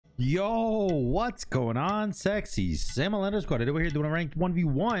Yo, what's going on, sexy Samalender Squad? We're here doing a ranked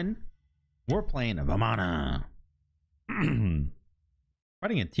 1v1. We're playing Vamana.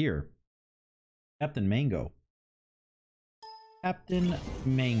 Fighting a tier. Captain Mango. Captain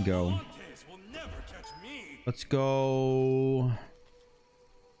Mango. Let's go.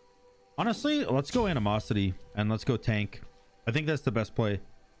 Honestly, let's go Animosity and let's go tank. I think that's the best play.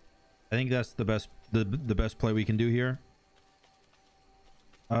 I think that's the best play we can do here.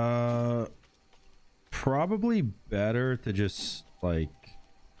 Probably better to just like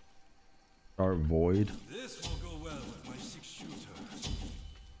start Void. This will go well with my 6-shooter.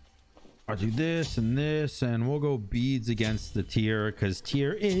 I'll do this and this, and we'll go beads against the tier because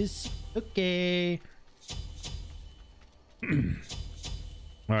tier is okay. All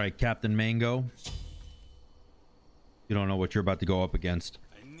right, Captain Mango. You don't know what you're about to go up against.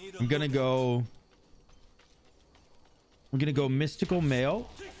 I'm gonna go Mystical Male,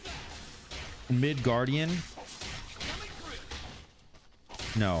 Mid Guardian.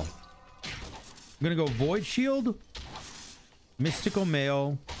 No. I'm gonna go Void Shield, Mystical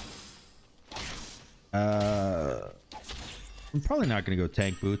Male. I'm probably not gonna go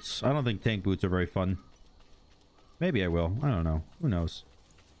Tank Boots. I don't think Tank Boots are very fun. Maybe I will. I don't know. Who knows?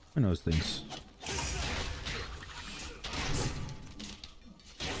 Who knows things?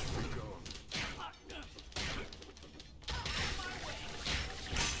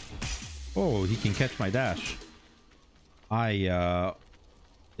 Oh, he can catch my dash. I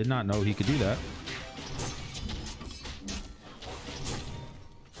did not know he could do that.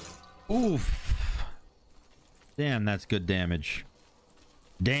 Oof. Damn, that's good damage.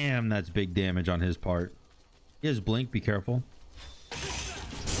 Damn, that's big damage on his part. He has blink, be careful.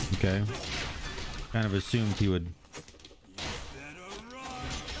 Okay. Kind of assumed he would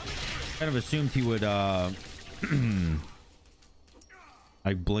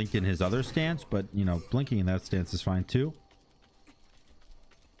I blink in his other stance, but you know, blinking in that stance is fine too.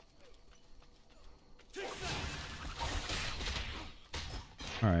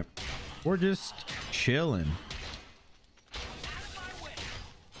 All right, we're just chilling.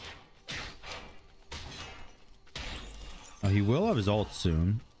 Oh, he will have his ult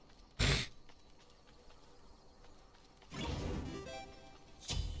soon.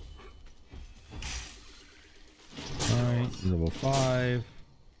 All right, level 5.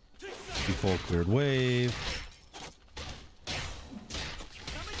 Full cleared wave.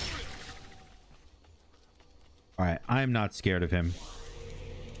 All right, I'm not scared of him.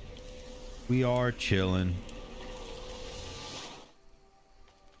 We are chilling.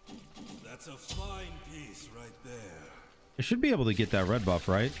 That's a fine piece right there. I should be able to get that red buff,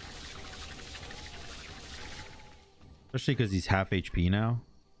 right? Especially because he's half HP now.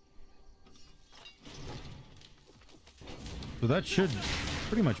 So that should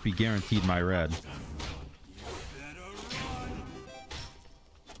pretty much be guaranteed my red.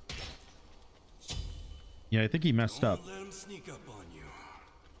 Yeah, I think he messed up. I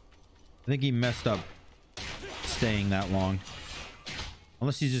think he messed up staying that long.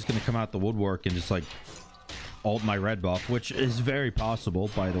 Unless he's just going to come out the woodwork and just like ult my red buff, which is very possible,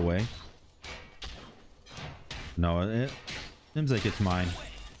 by the way. No, it seems like it's mine.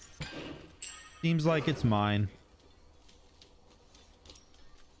 Seems like it's mine.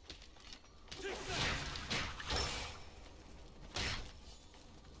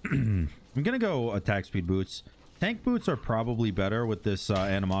 I'm gonna go attack speed boots. Tank boots are probably better with this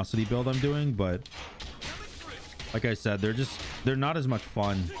animosity build I'm doing, but like I said, they're not as much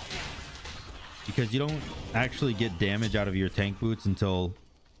fun because you don't actually get damage out of your tank boots until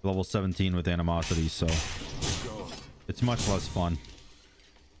level 17 with animosity, so it's much less fun.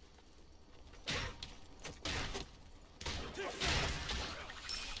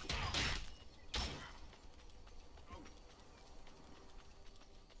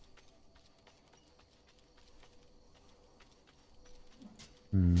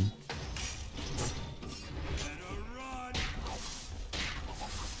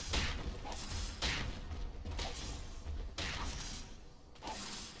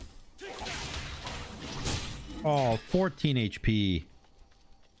 Oh, 14 HP.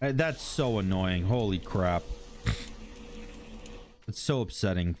 That's so annoying. Holy crap. It's so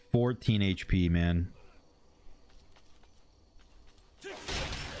upsetting. 14 HP, man.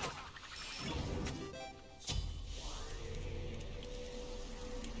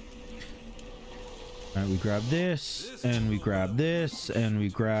 All right, we grab this, and we grab this, and we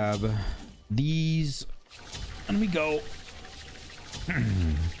grab these, and we go.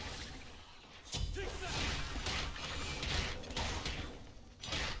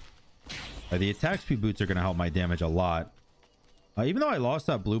 The attack speed boots are going to help my damage a lot. Even though I lost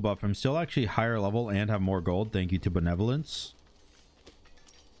that blue buff, I'm still actually higher level and have more gold. Thank you to Benevolence.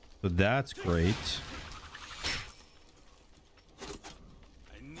 So that's great.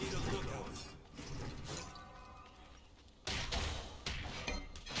 I need a lookout.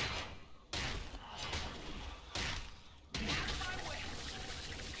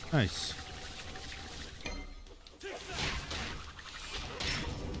 Nice.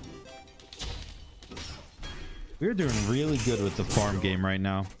 We're doing really good with the farm game right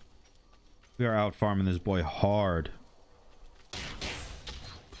now. We are out farming this boy hard.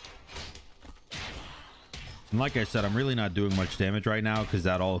 And like I said, I'm really not doing much damage right now because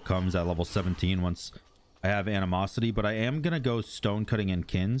that all comes at level 17 once I have Animosity. But I am going to go Stone Cutting and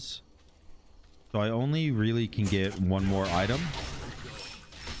Kins. So I only really can get one more item.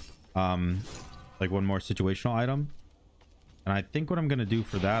 Like one more situational item. And I think what I'm going to do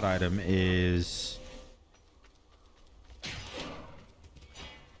for that item is...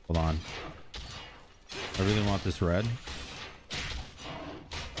 Hold on. I really want this red.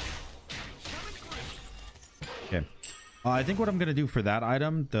 Okay. I think what I'm going to do for that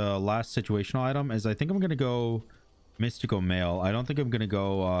item, the last situational item, is I think I'm going to go Mystical Male. I don't think I'm going to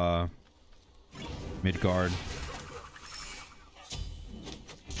go Midgard.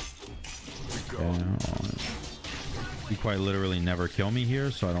 Okay. You quite literally never kill me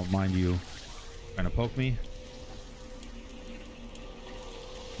here, so I don't mind you trying to poke me.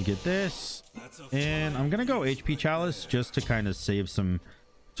 Get this, and I'm gonna go HP Chalice just to kind of save some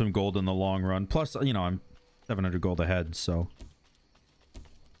gold in the long run. Plus, you know, I'm 700 gold ahead, so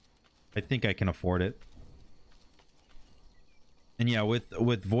I think I can afford it. And yeah,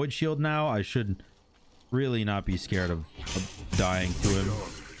 with Void Shield now, I should really not be scared of dying to him.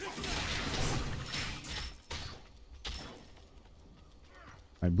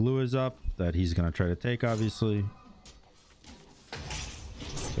 My blue is up that he's gonna try to take, obviously.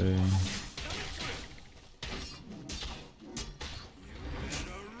 Okay.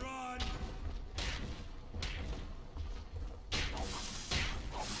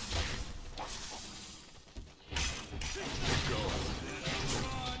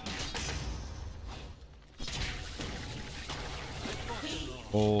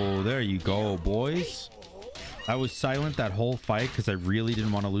 Oh, there you go, boys. I was silent that whole fight because I really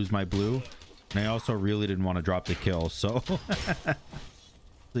didn't want to lose my blue, and I also really didn't want to drop the kill, so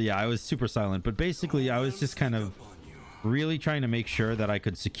so yeah, I was super silent. But basically I was just kind of really trying to make sure that I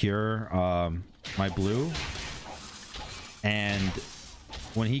could secure my blue, and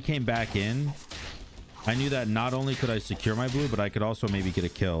when he came back in, I knew that not only could I secure my blue, but I could also maybe get a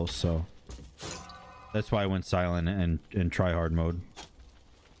kill. So that's why I went silent and try hard mode.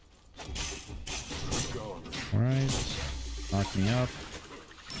 All right, knock me up.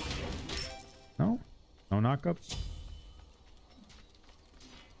 No knock up.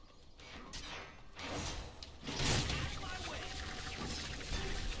 I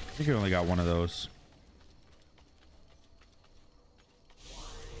think I only got one of those.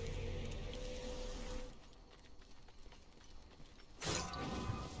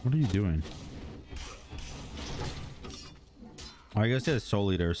 What are you doing? I guess he has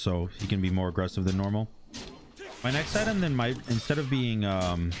Soul Eater, so he can be more aggressive than normal. My next item then might, instead of being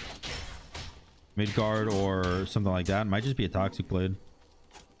Midgard or something like that, might just be a Toxic Blade.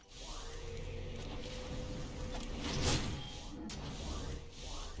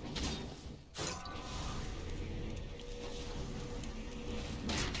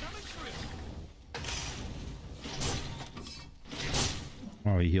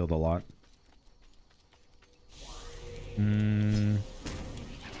 Oh, he healed a lot.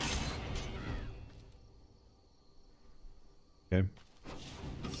 Okay.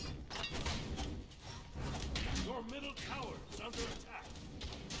 Your middle tower is under attack.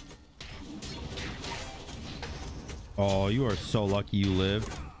 Oh, you are so lucky you live.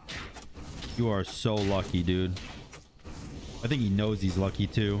 You are so lucky, dude. I think he knows he's lucky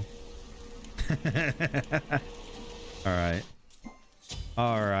too. All right.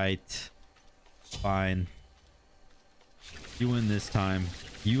 All right. Fine. You win this time.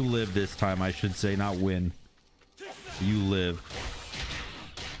 You live this time, I should say, not win. You live.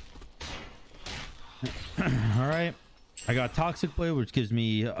 All right. I got Toxic Blade, which gives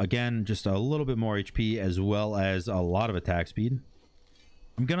me, again, just a little bit more HP as well as a lot of attack speed.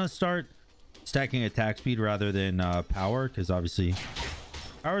 I'm going to start stacking attack speed rather than power, because obviously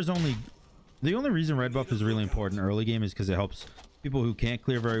power is only... The only reason red buff is really important early game is because it helps people who can't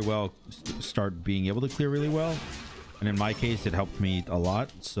clear very well start being able to clear really well. And in my case, it helped me a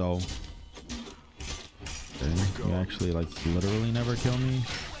lot, so... Okay, you actually, like, literally never kill me.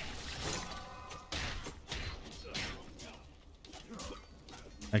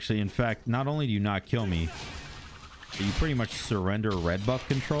 Actually, in fact, not only do you not kill me, but you pretty much surrender red buff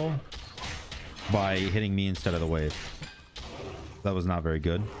control by hitting me instead of the wave. That was not very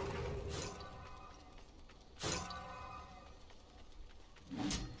good.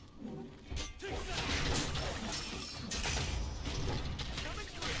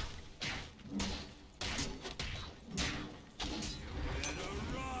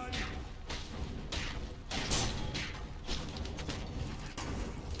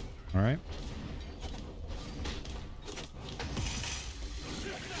 All right.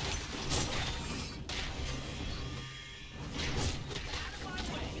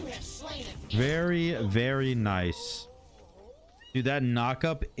 Very, very nice. Dude, that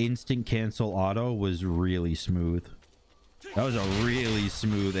knock-up instant cancel auto was really smooth. That was a really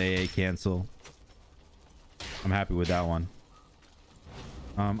smooth AA cancel. I'm happy with that one.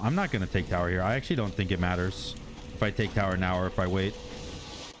 I'm not going to take tower here. I actually don't think it matters if I take tower now or if I wait.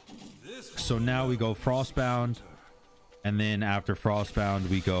 So now we go Frostbound. And then after Frostbound,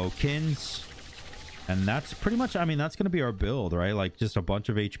 we go Kins. And that's pretty much, I mean, that's going to be our build, right? Like just a bunch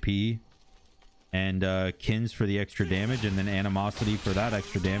of HP. And Kins for the extra damage. And then Animosity for that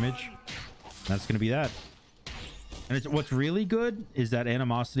extra damage. That's going to be that. And what's really good is that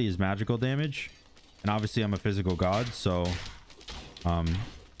Animosity is magical damage. And obviously I'm a physical god. So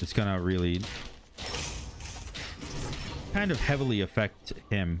it's going to really kind of heavily affect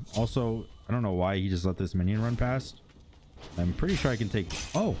him. Also, I don't know why he just let this minion run past. I'm pretty sure I can take...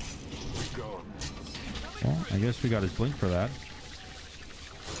 Oh! Well, I guess we got his blink for that.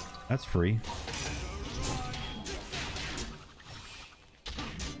 That's free.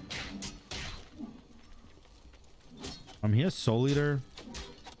 He has Soul Eater.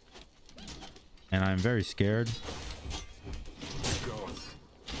 And I'm very scared.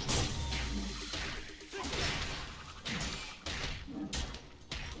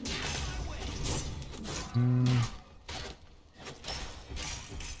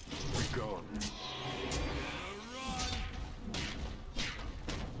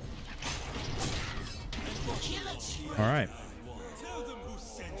 All right.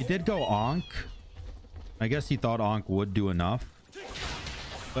 He did go Ankh. I guess he thought Ankh would do enough.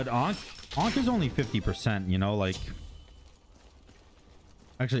 But Ankh is only 50%, you know, like...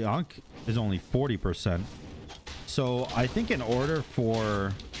 Actually, Ankh is only 40%. So I think in order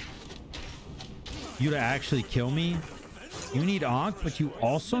for you to actually kill me, you need Ankh, but you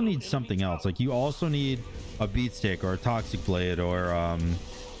also need something else. Like, you also need a Beat Stick or a Toxic Blade or,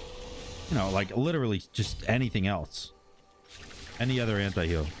 you know, like literally just anything else. Any other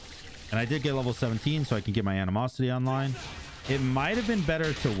anti-heal. And I did get level 17, so I can get my Animosity online. It might have been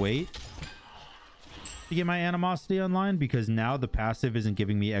better to wait to get my Animosity online, because now the passive isn't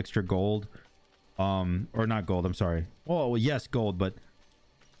giving me extra gold. Or not gold, I'm sorry. Well, yes, gold, but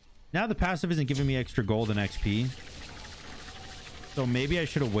now the passive isn't giving me extra gold and XP. So maybe I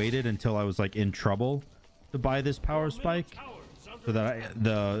should have waited until I was like in trouble to buy this power spike, so that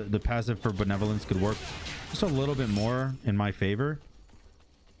the passive for Benevolence could work just a little bit more in my favor.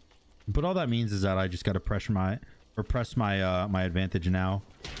 But all that means is that I just got to press my my advantage now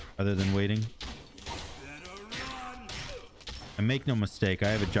rather than waiting. And make no mistake, I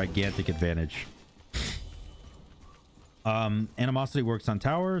have a gigantic advantage. Animosity works on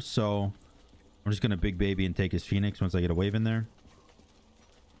towers, so I'm just gonna big baby and take his Phoenix once I get a wave in there.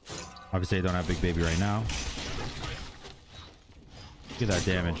 Obviously I don't have big baby right now. Look at that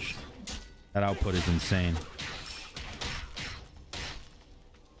damage. That output is insane.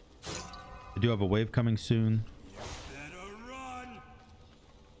 I do have a wave coming soon.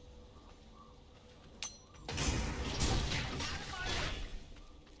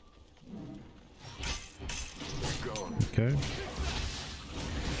 Okay.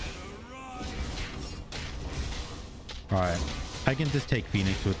 All right. I can just take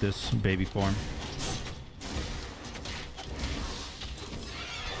Phoenix with this baby form.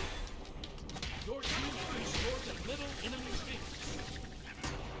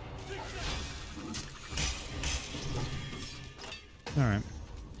 All right.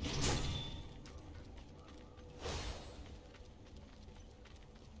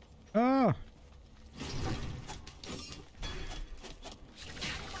 Oh.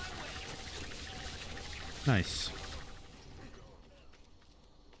 Nice.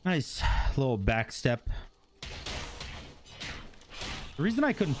 Nice little back step. The reason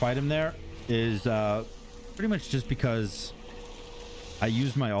I couldn't fight him there is pretty much just because I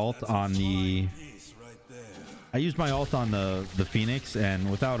used my ult on the the Phoenix, and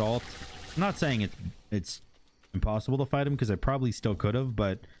without ult, I'm not saying it's impossible to fight him, because I probably still could have,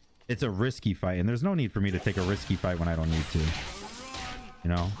 but it's a risky fight, and there's no need for me to take a risky fight when I don't need to. You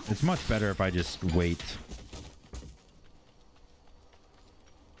know, it's much better if I just wait.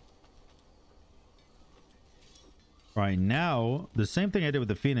 Right now, the same thing I did with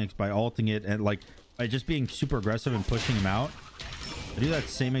the Phoenix by ulting it and like by just being super aggressive and pushing him out. I do that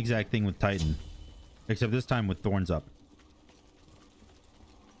same exact thing with Titan, except this time with Thorns up.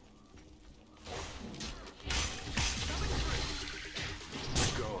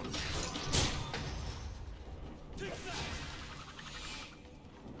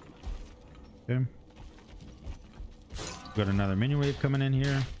 Okay. Got another minion wave coming in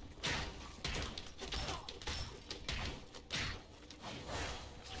here.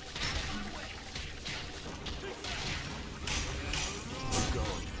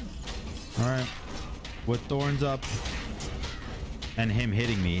 All right, with Thorns up and him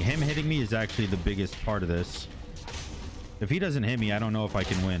hitting me. Him hitting me is actually the biggest part of this. If he doesn't hit me, I don't know if I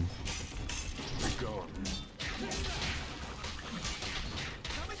can win.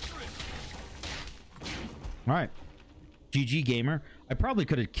 All right, GG gamer. I probably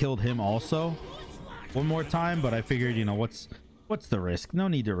could have killed him also one more time, but I figured, you know, what's the risk? No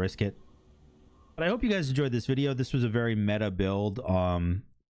need to risk it. But I hope you guys enjoyed this video. This was a very meta build.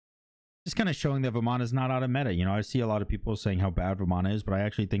 Just kind of showing that Vamana is not out of meta. You know, I see a lot of people saying how bad Vamana is, but I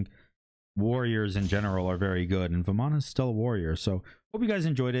actually think warriors in general are very good, and Vamana is still a warrior. So hope you guys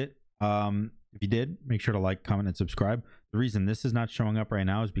enjoyed it. If you did, make sure to like, comment, and subscribe. The reason this is not showing up right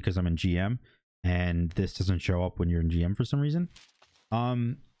now is because I'm in GM, and this doesn't show up when you're in GM for some reason. I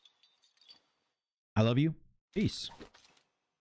love you. Peace.